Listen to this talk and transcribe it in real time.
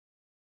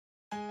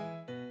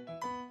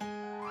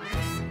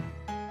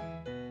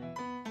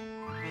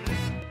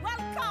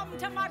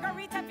to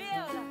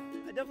Margaritaville.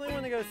 I definitely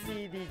want to go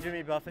see the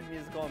Jimmy Buffett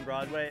musical on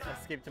Broadway,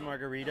 Escape to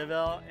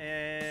Margaritaville,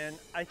 and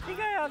I think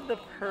I have the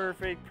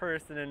perfect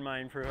person in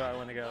mind for who I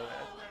want to go with.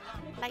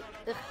 Like,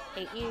 ugh,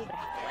 hate you, but I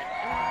have to like.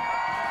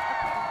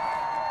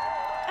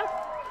 Oh,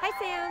 hi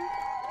Sam.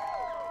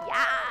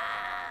 Yes.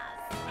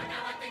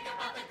 Now I think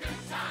about the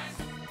good times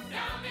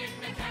down in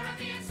the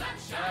Caribbean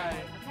sunshine.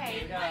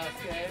 Alright, we got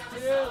Escape to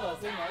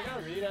Lesli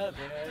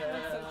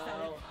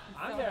Margaritaville.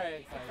 I'm very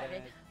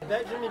excited. I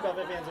bet Jimmy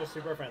Buffett fans are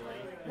super friendly.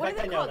 What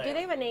are they called? Do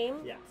they have a name?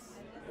 Yes.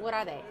 What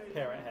are they?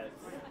 Parrot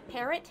heads.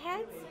 Parrot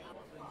heads?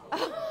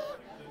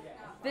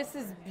 This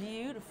is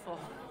beautiful.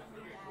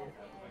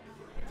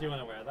 Do you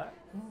want to wear that?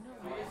 No.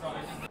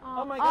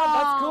 Oh my god,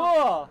 that's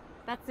cool!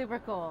 That's super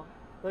cool.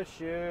 The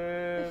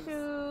Shoobs. The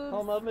Shoobs.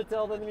 Home of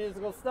Matilda the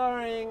musical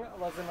starring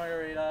Lesli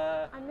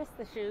Margherita. I miss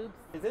the Shoobs.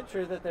 Is it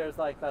true that there's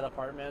like that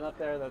apartment up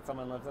there that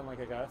someone lives in like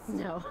a ghost?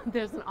 No,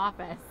 there's an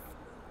office.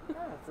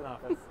 Yeah, it's an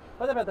office.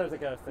 But I bet there's a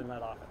ghost in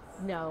that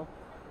office. No.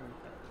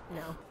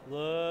 No.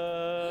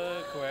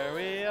 Look where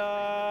we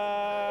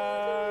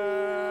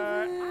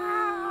are.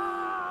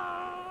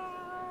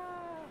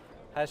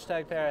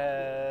 Hashtag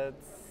parrotheads.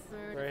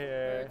 We're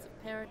here. Birds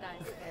of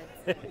paradise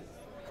heads.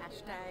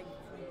 Hashtag.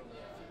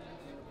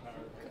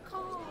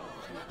 Caw.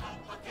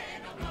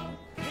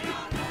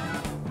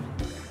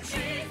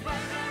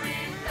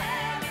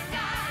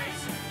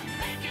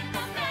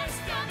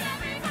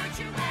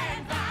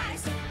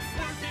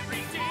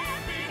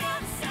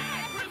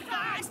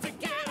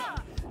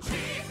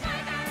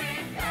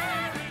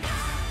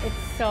 It's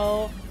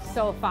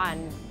so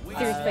fun.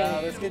 Seriously.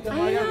 Let's get to I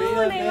know, and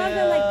I love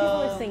that like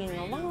people are singing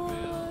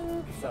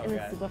along. So and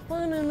good. it's super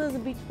fun, and there's a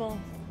beach ball.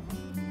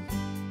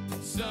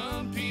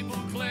 Some people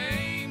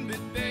claim that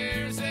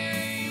there's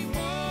a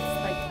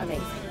Like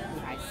amazing,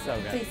 you guys. So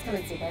good. Please come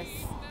and see this.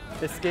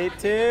 Escape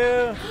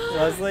to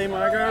Lesli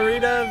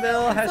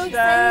Margheritaville. I'm so excited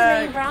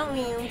that you Hashtag. brought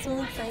me. I'm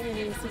so excited.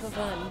 It was super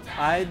fun.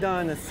 I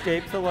done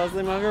Escape to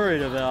Lesli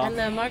Margheritaville. And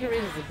the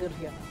margaritas are good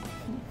here.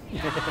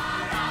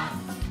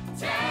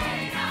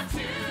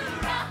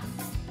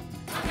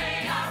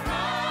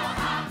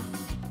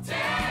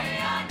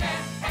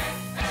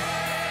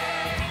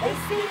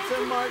 Escape to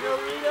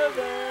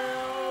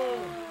Margaritaville.